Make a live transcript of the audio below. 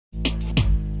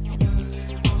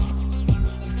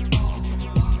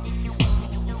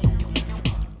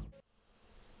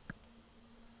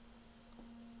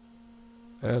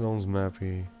Addons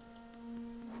Mappy.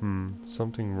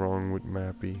 Something wrong with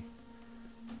Mappy.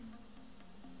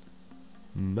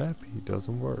 Mappy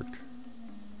doesn't work.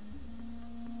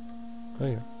 Oh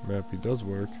yeah, Mappy does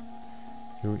work.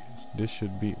 This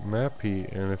should be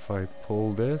Mappy, and if I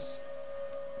pull this,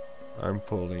 I'm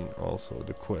pulling also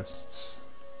the quests.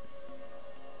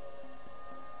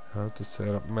 How to set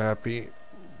up Mappy?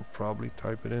 Probably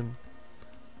type it in.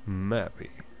 Mappy.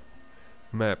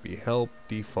 Mappy help,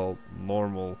 default,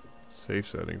 normal, save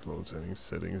settings, load settings,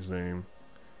 settings name.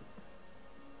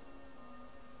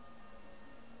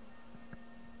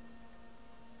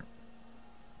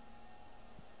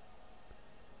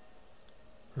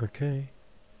 Okay.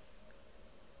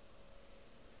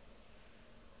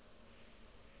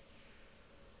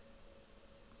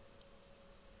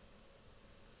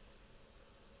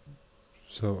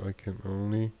 So I can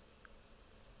only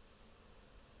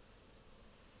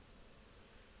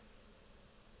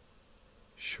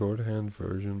shorthand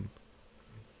version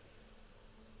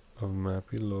of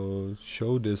Mappy load.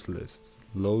 Show this list.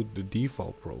 Load the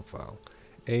default profile.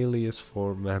 Alias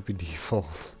for Mappy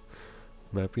default.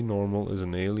 Mappy normal is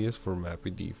an alias for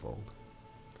Mappy default.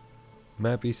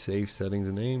 Mappy save settings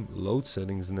name. Load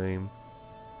settings name.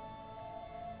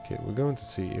 Okay, we're going to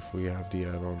see if we have the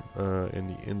add-on in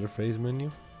the interface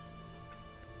menu.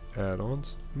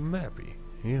 Add-ons. Mappy.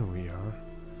 Here we are.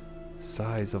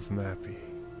 Size of Mappy.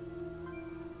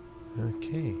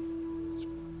 Okay.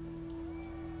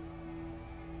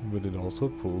 But it also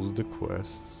pulls the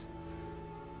quests,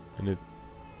 and it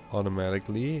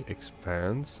automatically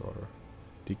expands or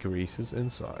decreases in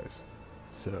size.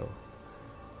 So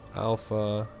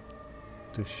alpha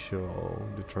to show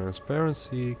the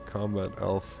transparency, combat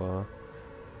alpha.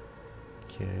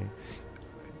 Okay,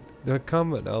 the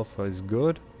combat alpha is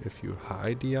good if you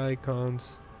hide the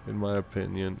icons, in my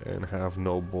opinion, and have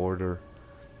no border,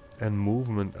 and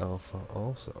movement alpha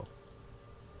also.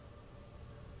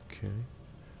 Okay,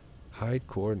 hide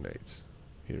coordinates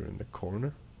here in the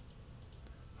corner,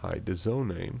 hide the zone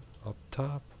name up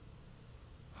top,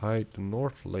 hide the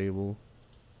north label.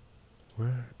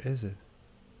 Where is it?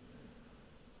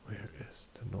 Where is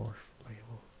the north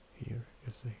label? Here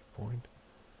is the point.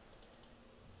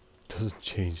 Doesn't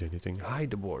change anything.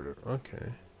 Hide the border.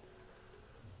 Okay.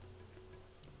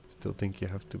 Still think you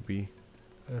have to be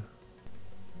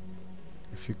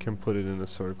if you can put it in a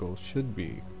circle, should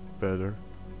be better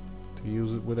to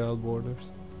use it without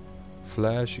borders.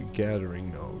 Flash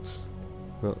gathering nodes.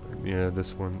 Well, yeah,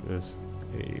 this one is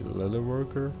a leather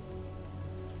worker.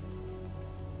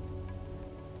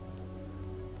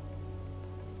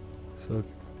 So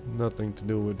nothing to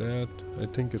do with that. I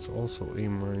think it's also a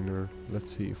miner.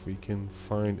 Let's see if we can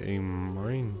find a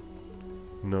mine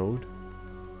node.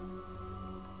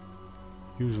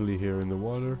 Usually here in the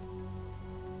water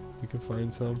you can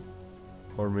find some,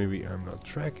 or maybe I'm not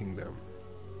tracking them.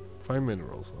 Find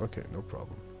minerals. Okay, no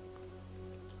problem.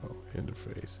 Oh,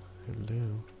 interface.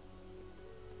 Hello.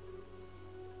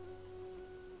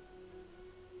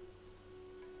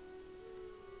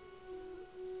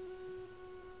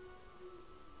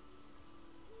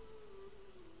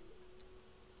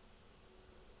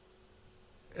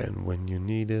 And when you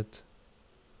need it,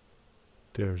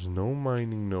 there's no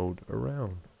mining node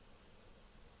around.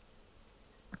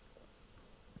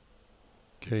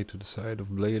 Okay, to the side of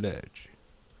Blade Edge.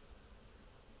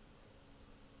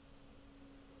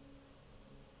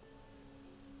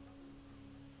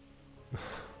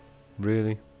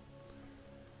 Really?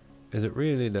 Is it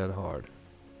really that hard?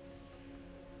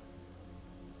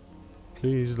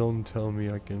 Please don't tell me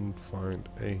I can find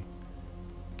a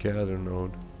gather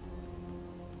node.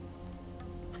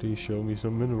 Please show me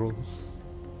some minerals.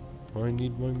 I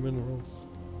need my minerals.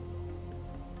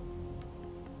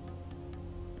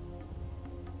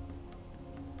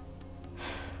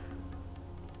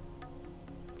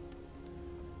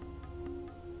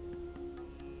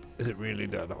 Is it really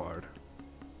that hard?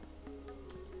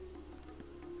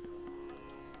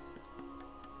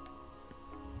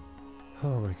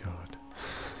 Oh my god.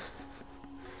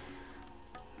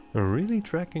 I'm really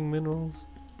tracking minerals?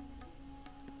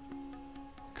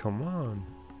 Come on.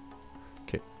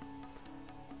 Okay.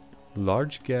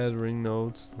 Large gathering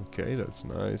nodes. Okay, that's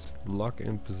nice. Lock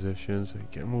in position so you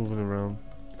can move it around.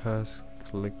 Pass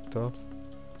clicked off.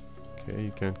 Okay,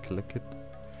 you can't click it.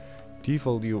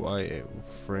 Default UI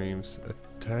frames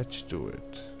attached to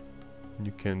it.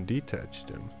 You can detach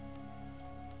them.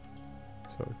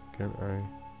 So can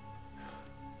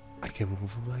I can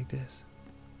move them like this.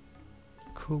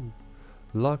 Cool.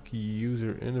 Lock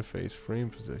user interface frame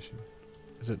position.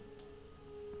 Is it?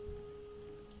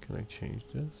 Can I change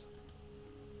this?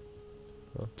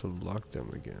 Oh, to lock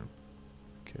them again.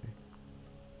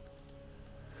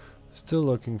 Still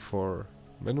looking for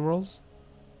minerals,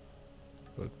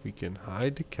 but we can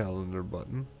hide the calendar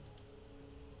button,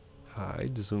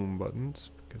 hide zoom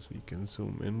buttons because we can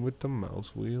zoom in with the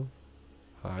mouse wheel,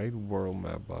 hide world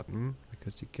map button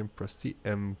because you can press the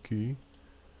M key,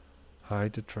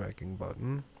 hide the tracking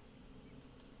button.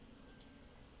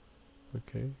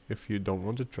 Okay, if you don't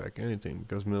want to track anything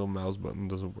because middle mouse button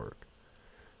doesn't work.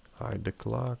 Hide the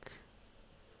clock.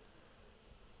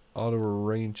 Auto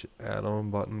arrange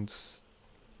add-on buttons.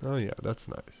 Oh yeah, that's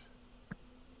nice.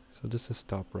 So this is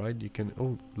top right. You can,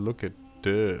 oh, look at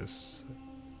this.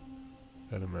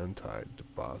 Elementite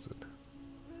deposit.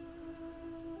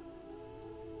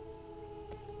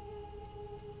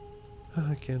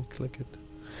 I can't click it.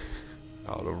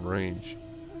 Out of range.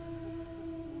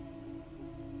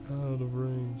 Out of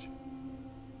range.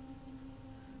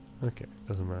 Okay,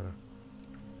 doesn't matter.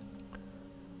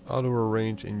 Auto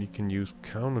arrange, and you can use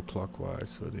counterclockwise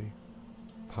so they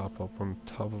pop up on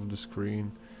top of the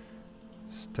screen.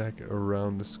 Stack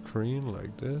around the screen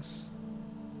like this.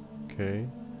 Okay.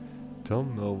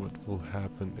 Don't know what will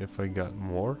happen if I got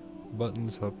more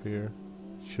buttons up here.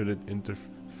 Should it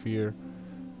interfere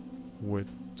with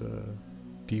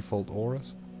default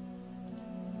auras?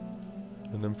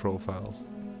 And then profiles.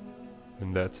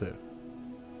 And that's it.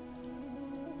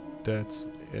 That's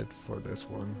it for this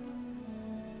one.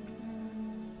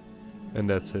 And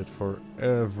that's it for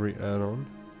every add-on.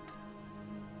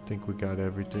 I think we got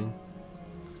everything.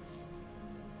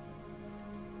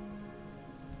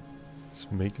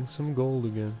 It's making some gold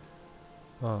again.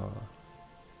 Ah,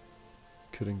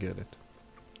 couldn't get it.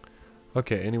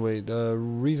 Okay, anyway, the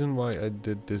reason why I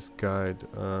did this guide,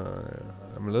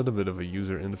 I'm a little bit of a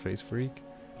user interface freak.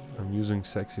 I'm using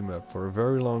Sexymap for a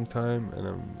very long time, and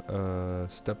I'm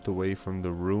stepped away from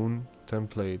the rune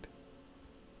template,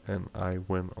 and I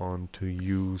went on to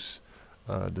use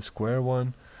the square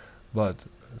one. But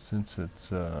since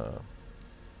it's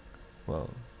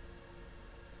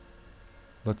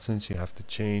since you have to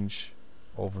change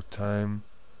over time,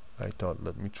 I thought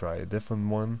let me try a different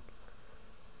one.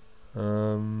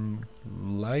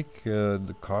 Like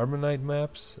the Carbonite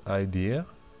maps idea,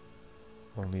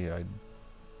 only I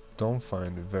don't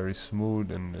find it very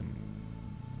smooth, and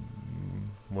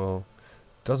well,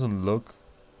 it doesn't look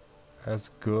as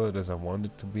good as I want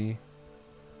it to be.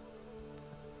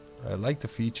 I like the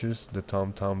features, the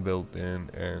TomTom built in,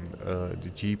 and the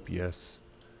GPS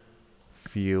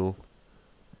feel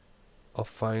of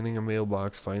finding a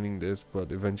mailbox, finding this,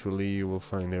 but eventually you will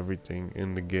find everything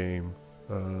in the game.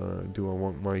 Do I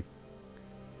want my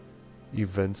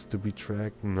events to be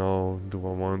tracked? No. Do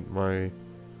I want my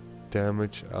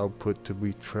damage output to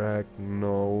be tracked?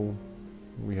 No.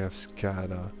 We have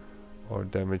SCADA or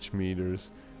damage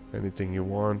meters, anything you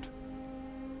want.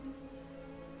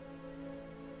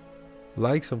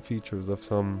 Like some features of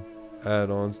some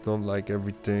add-ons, don't like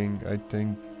everything. I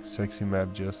think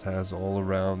Sexymap just has all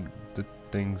around the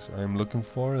things I'm looking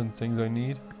for and things I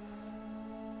need.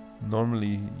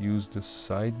 Normally use the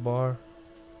sidebar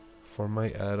for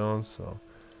my add-ons, so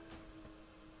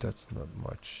that's not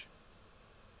much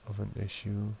of an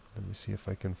issue. Let me see if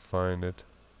I can find it.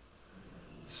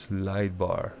 Slide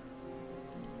bar.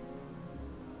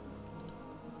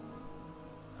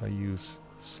 I use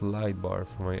slide bar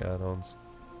for my add-ons.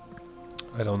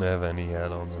 I don't have any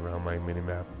add-ons around my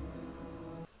minimap.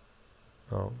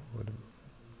 Oh, what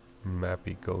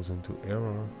Mappy goes into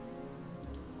error.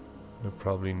 I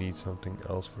probably need something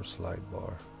else for slide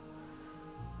bar.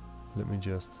 Let me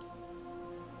just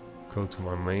go to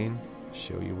my main,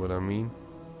 show you what I mean.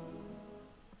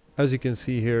 As you can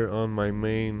see here on my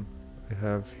main, I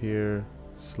have here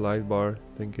slide bar.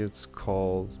 I think it's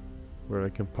called, where I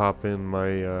can pop in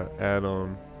my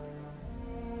add-on.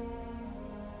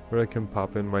 Where I can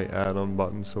pop in my add-on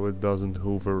button so it doesn't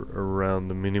hover around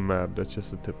the minimap. That's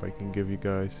just a tip I can give you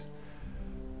guys.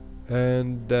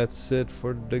 And that's it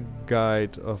for the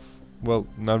guide of, well,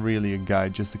 not really a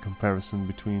guide, just a comparison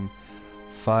between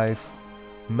 5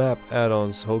 map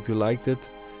add-ons. Hope you liked it.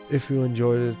 If you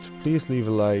enjoyed it, please leave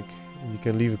a like. You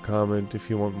can leave a comment. If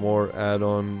you want more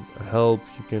add-on help,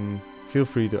 you can feel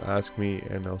free to ask me,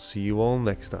 and I'll see you all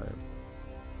next time.